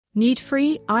Need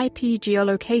free IP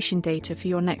geolocation data for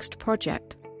your next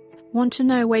project? Want to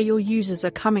know where your users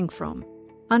are coming from?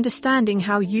 Understanding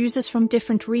how users from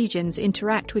different regions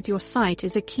interact with your site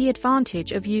is a key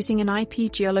advantage of using an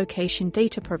IP geolocation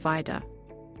data provider.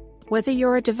 Whether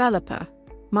you're a developer,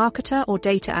 marketer, or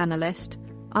data analyst,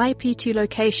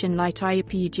 IP2Location LITE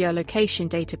IP geolocation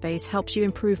database helps you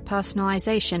improve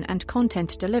personalization and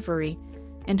content delivery,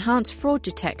 enhance fraud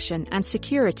detection and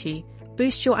security,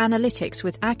 boost your analytics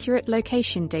with accurate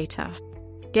location data.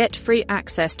 Get free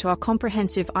access to our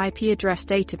comprehensive IP address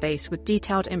database with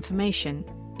detailed information,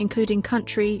 including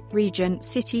country, region,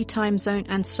 city, time zone,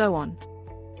 and so on.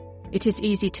 It is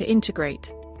easy to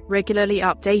integrate, regularly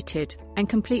updated, and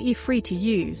completely free to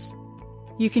use.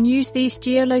 You can use these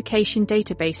geolocation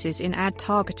databases in ad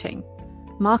targeting,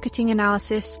 marketing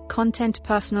analysis, content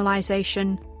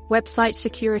personalization, website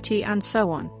security, and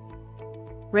so on.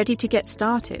 Ready to get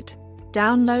started?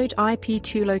 Download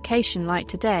IP2Location LITE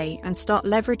today and start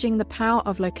leveraging the power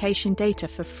of location data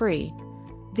for free.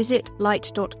 Visit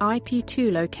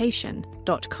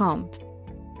lite.ip2location.com.